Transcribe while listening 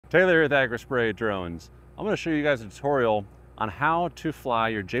Taylor here with Agri Drones. I'm going to show you guys a tutorial on how to fly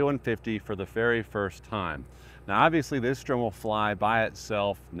your J150 for the very first time. Now obviously this drone will fly by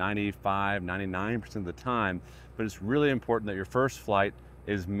itself 95, 99% of the time, but it's really important that your first flight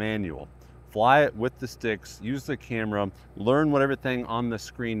is manual. Fly it with the sticks, use the camera, learn what everything on the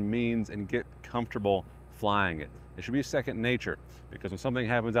screen means and get comfortable flying it. It should be second nature because when something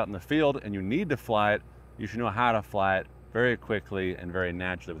happens out in the field and you need to fly it, you should know how to fly it very quickly and very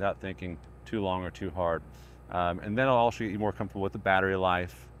naturally without thinking too long or too hard. And then it'll also get you more comfortable with the battery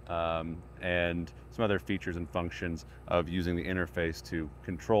life and some other features and functions of using the interface to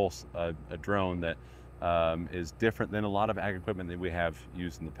control a drone that is different than a lot of ag equipment that we have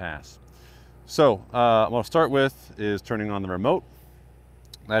used in the past. So what I'll start with is turning on the remote.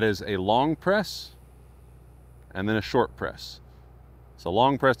 That is a long press and then a short press. So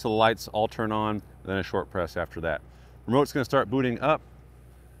long press till the lights all turn on, then a short press after that. Remote's going to start booting up.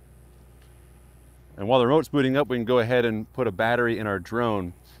 And while the remote's booting up, we can go ahead and put a battery in our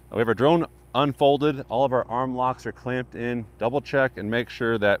drone. We have our drone unfolded. All of our arm locks are clamped in. Double check and make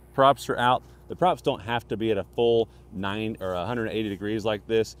sure that props are out. The props don't have to be at a full 9 or 180 degrees like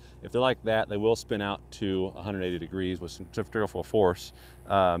this. If they're like that, they will spin out to 180 degrees with some centrifugal force.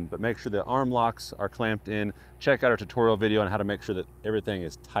 But make sure the arm locks are clamped in. Check out our tutorial video on how to make sure that everything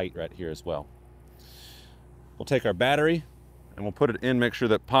is tight right here as well. We'll take our battery and we'll put it in, make sure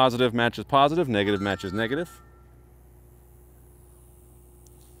that positive matches positive, negative matches negative.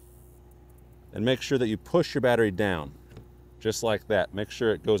 And make sure that you push your battery down, just like that. Make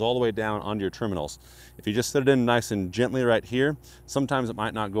sure it goes all the way down onto your terminals. If you just set it in nice and gently right here, sometimes it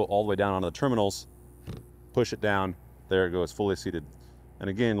might not go all the way down onto the terminals. Push it down, there it goes, fully seated. And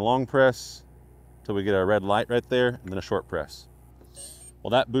again, long press till we get our red light right there, and then a short press. While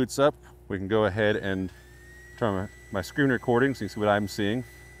that boots up, we can go ahead and turn my screen recording so you can see what I'm seeing.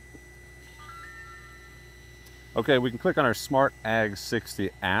 Okay, we can click on our Smart Ag 60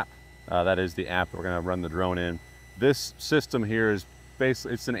 app. That is the app that we're going to run the drone in. This system here is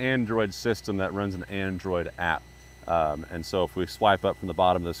basically, it's an Android system that runs an Android app. And so if we swipe up from the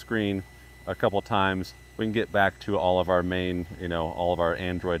bottom of the screen a couple times, we can get back to all of our main, all of our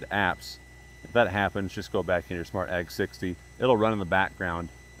Android apps. If that happens, just go back in your Smart Ag 60. It'll run in the background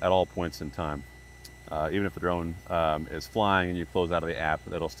at all points in time. Even if the drone is flying and you close out of the app,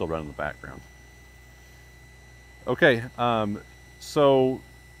 it'll still run in the background. Okay, so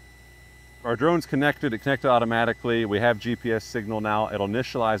our drone's connected. It connected automatically. We have GPS signal now. It'll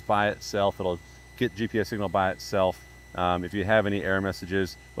initialize by itself. It'll get GPS signal by itself. If you have any error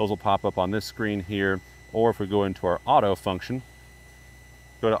messages, those will pop up on this screen here. Or if we go into our auto function,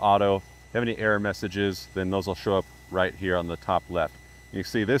 go to auto, if you have any error messages, then those will show up right here on the top left. You can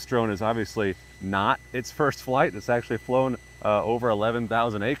see this drone is obviously not its first flight. It's actually flown over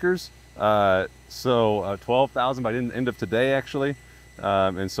 11,000 acres. So 12,000 by the end of today, actually.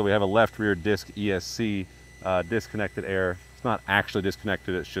 And so we have a left rear disc ESC disconnected air. It's not actually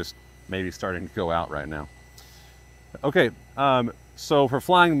disconnected, it's just maybe starting to go out right now. Okay, so for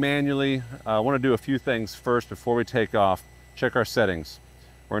flying manually, I want to do a few things first before we take off. Check our settings.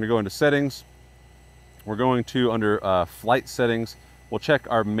 We're going to go into settings. We're going to, under flight settings, we'll check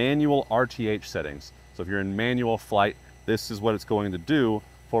our manual RTH settings. So if you're in manual flight, this is what it's going to do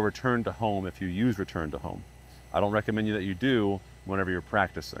for return to home if you use return to home. I don't recommend that you do whenever you're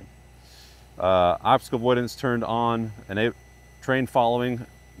practicing. Obstacle avoidance turned on, and train following.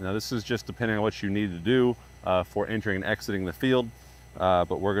 Now this is just depending on what you need to do for entering and exiting the field,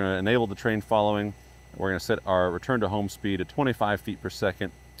 but we're going to enable the train following. We're going to set our return to home speed at 25 feet per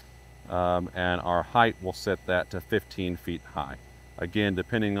second, and our height, we'll set that to 15 feet high. Again,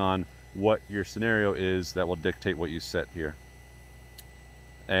 depending on what your scenario is, that will dictate what you set here.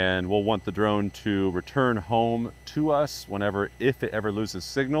 And we'll want the drone to return home to us if it ever loses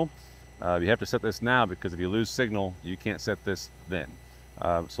signal. You have to set this now because if you lose signal, you can't set this then.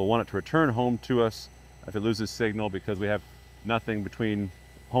 So we'll want it to return home to us if it loses signal because we have nothing between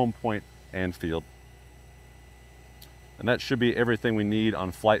home point and field. And that should be everything we need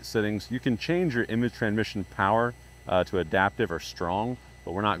on flight settings. You can change your image transmission power to adaptive or strong,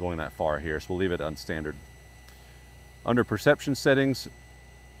 but we're not going that far here, so we'll leave it on standard. Under perception settings,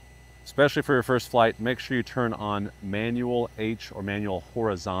 especially for your first flight, make sure you turn on manual H or manual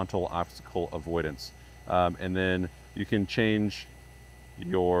horizontal obstacle avoidance. And then you can change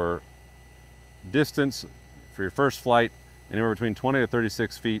your distance for your first flight. Anywhere between 20 to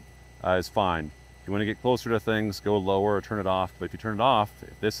 36 feet is fine. If you want to get closer to things, go lower or turn it off. But if you turn it off,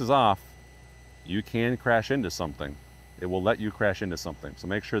 if this is off, you can crash into something. It will let you crash into something. So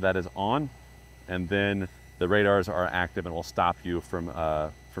make sure that is on, and then the radars are active and will stop you from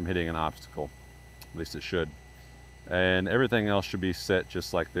from hitting an obstacle. At least it should. And everything else should be set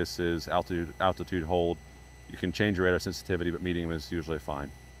just like this is. Altitude hold. You can change your radar sensitivity, but medium is usually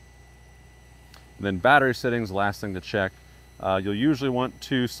fine. And then battery settings, last thing to check. You'll usually want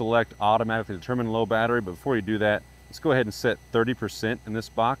to select automatically determine low battery, but before you do that, let's go ahead and set 30% in this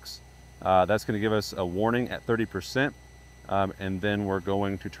box. That's going to give us a warning at 30%, and then we're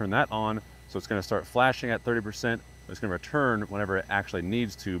going to turn that on. So it's going to start flashing at 30%. It's going to return whenever it actually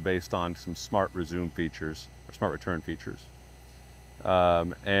needs to based on some smart resume features or smart return features.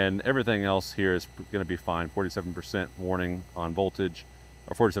 And everything else here is going to be fine. 47% warning on voltage,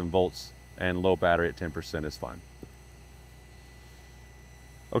 or 47 volts, and low battery at 10% is fine.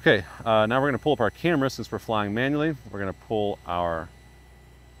 Okay, now we're going to pull up our camera since we're flying manually. We're going to pull our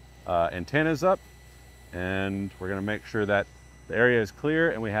antennas up, and we're going to make sure that the area is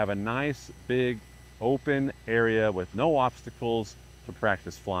clear and we have a nice big open area with no obstacles to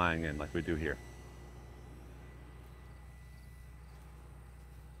practice flying in like we do here.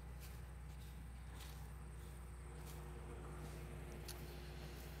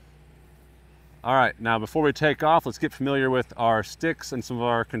 All right, now before we take off, let's get familiar with our sticks and some of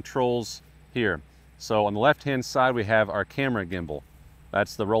our controls here. So on the left-hand side, we have our camera gimbal.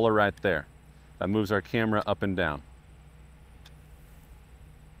 That's the roller right there. That moves our camera up and down.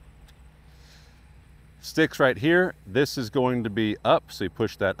 Sticks right here, this is going to be up, so you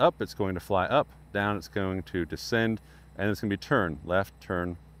push that up, it's going to fly up, down, it's going to descend, and it's going to be turn, left,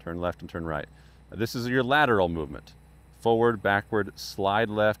 turn left, and turn right. This is your lateral movement. Forward, backward, slide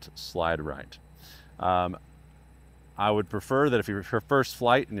left, slide right. I would prefer that if your first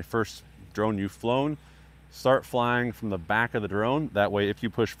flight and your first drone you've flown, start flying from the back of the drone. That way, if you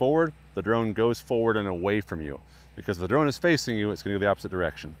push forward, the drone goes forward and away from you. Because if the drone is facing you, it's going to go the opposite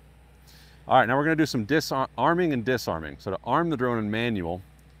direction. All right, now we're going to do some arming and disarming. So to arm the drone in manual,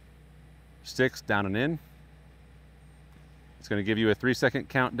 sticks down and in. It's going to give you a 3-second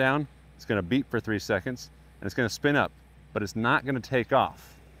countdown. It's going to beep for 3 seconds, and it's going to spin up, but it's not going to take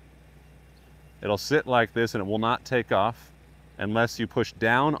off. It'll sit like this and it will not take off unless you push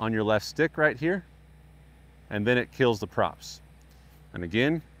down on your left stick right here, and then it kills the props. And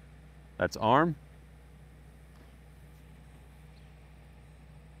again, that's arm.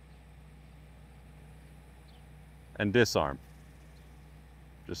 And disarm,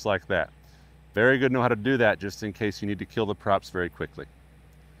 just like that. Very good to know how to do that just in case you need to kill the props very quickly.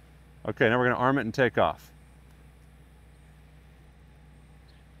 Okay, now we're going to arm it and take off.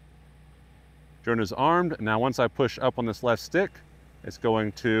 Drone is armed. Now once I push up on this left stick, it's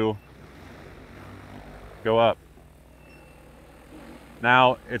going to go up.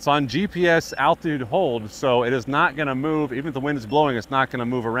 Now it's on GPS altitude hold, so it is not going to move. Even if the wind is blowing, it's not going to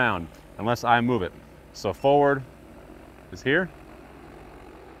move around unless I move it. So forward is here.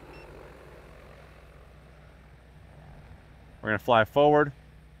 We're going to fly forward.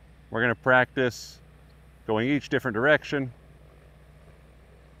 We're going to practice going each different direction.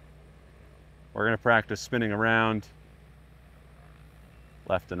 We're going to practice spinning around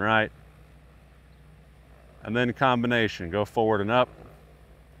left and right. And then combination, go forward and up,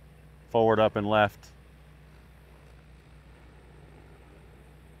 forward, up, and left.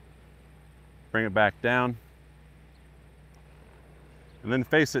 Bring it back down. And then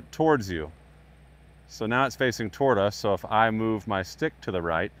face it towards you. So now it's facing toward us, so if I move my stick to the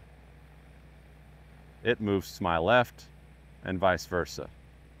right, it moves to my left, and vice versa.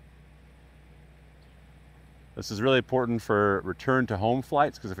 This is really important for return to home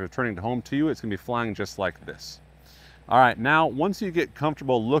flights, because if you're returning to home to you, it's going to be flying just like this. All right, now once you get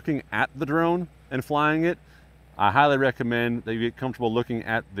comfortable looking at the drone and flying it, I highly recommend that you get comfortable looking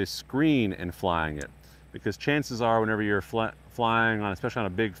at the screen and flying it, because chances are whenever you're flying on, especially on a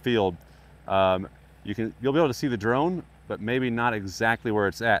big field, you'll be able to see the drone, but maybe not exactly where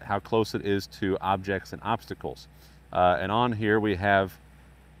it's at, how close it is to objects and obstacles. And on here we have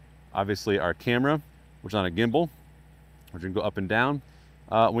obviously our camera, which is on a gimbal, which can go up and down.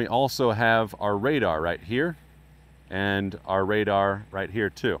 We also have our radar right here, and our radar right here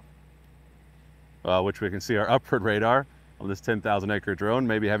too, which we can see our upward radar on this 10,000 acre drone,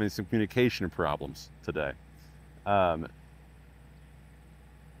 maybe having some communication problems today.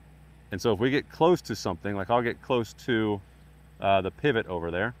 And so if we get close to something, like I'll get close to the pivot over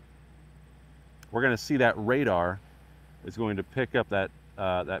there, we're going to see that radar is going to pick up that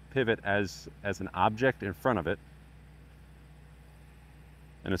pivot as an object in front of it,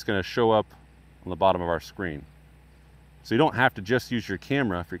 and it's going to show up on the bottom of our screen. So you don't have to just use your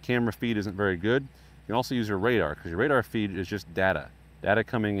camera. If your camera feed isn't very good, you can also use your radar, because your radar feed is just data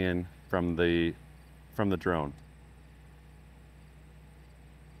coming in from the drone.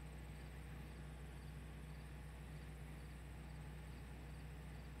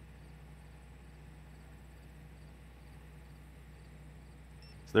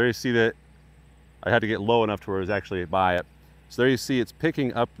 So there you see that I had to get low enough to where it was actually by it. So there you see it's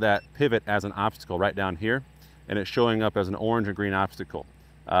picking up that pivot as an obstacle right down here, and it's showing up as an orange and green obstacle.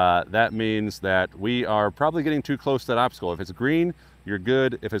 That means that we are probably getting too close to that obstacle. If it's green, you're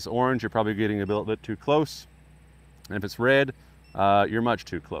good. If it's orange, you're probably getting a little bit too close. And if it's red, you're much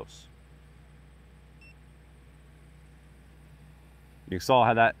too close. You saw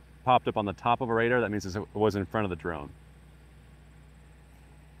how that popped up on the top of a radar. That means it was in front of the drone.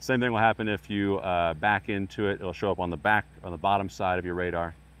 Same thing will happen if you back into it. It'll show up on the back, on the bottom side of your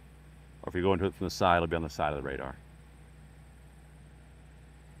radar. Or if you go into it from the side, it'll be on the side of the radar.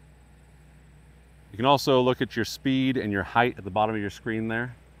 You can also look at your speed and your height at the bottom of your screen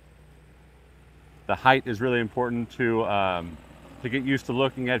there. The height is really important to get used to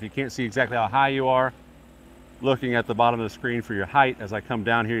looking at. If you can't see exactly how high you are, looking at the bottom of the screen for your height. As I come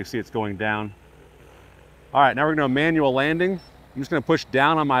down here, you see it's going down. All right, now we're gonna do a manual landing. I'm just gonna push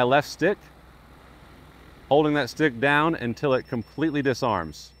down on my left stick, holding that stick down until it completely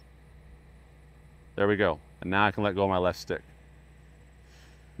disarms. There we go. And now I can let go of my left stick.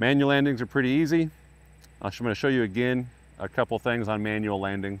 Manual landings are pretty easy. I'm gonna show you again a couple things on manual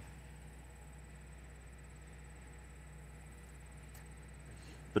landing.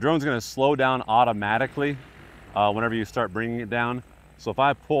 The drone's gonna slow down automatically whenever you start bringing it down. So if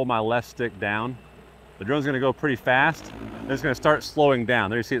I pull my left stick down, the drone's gonna go pretty fast, and it's gonna start slowing down.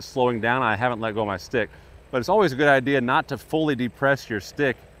 There you see it slowing down. I haven't let go of my stick. But it's always a good idea not to fully depress your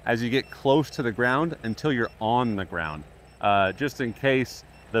stick as you get close to the ground until you're on the ground. Just in case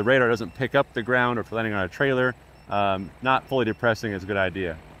the radar doesn't pick up the ground or if you're landing on a trailer, not fully depressing is a good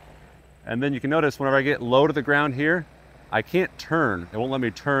idea. And then you can notice whenever I get low to the ground here, I can't turn. It won't let me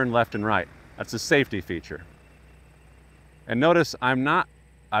turn left and right. That's a safety feature. And notice I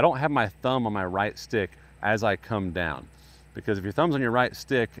don't have my thumb on my right stick as I come down. Because if your thumb's on your right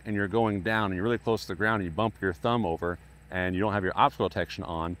stick and you're going down and you're really close to the ground and you bump your thumb over and you don't have your obstacle detection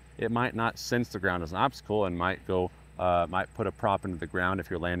on, it might not sense the ground as an obstacle and might put a prop into the ground if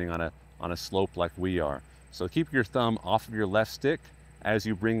you're landing on a slope like we are. So keep your thumb off of your left stick as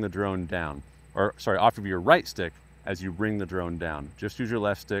you bring the drone down. Or sorry, off of your right stick as you bring the drone down. Just use your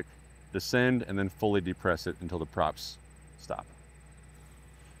left stick, descend, and then fully depress it until the props stop.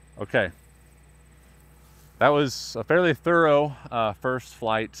 Okay. That was a fairly thorough first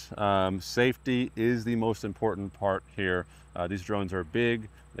flight. Safety is the most important part here. These drones are big,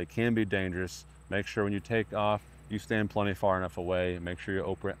 they can be dangerous. Make sure when you take off, you stand plenty far enough away. Make sure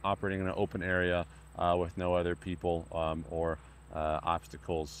you're operating in an open area with no other people or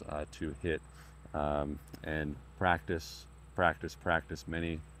obstacles to hit. And practice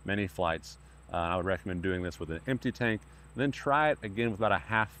many flights. I would recommend doing this with an empty tank, then try it again with about a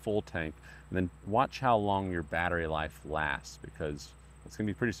half full tank, and then watch how long your battery life lasts, because it's going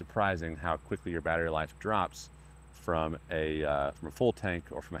to be pretty surprising how quickly your battery life drops from a full tank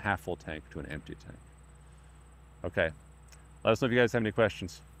or from a half full tank to an empty tank. Okay, let us know if you guys have any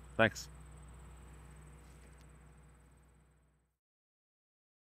questions. Thanks.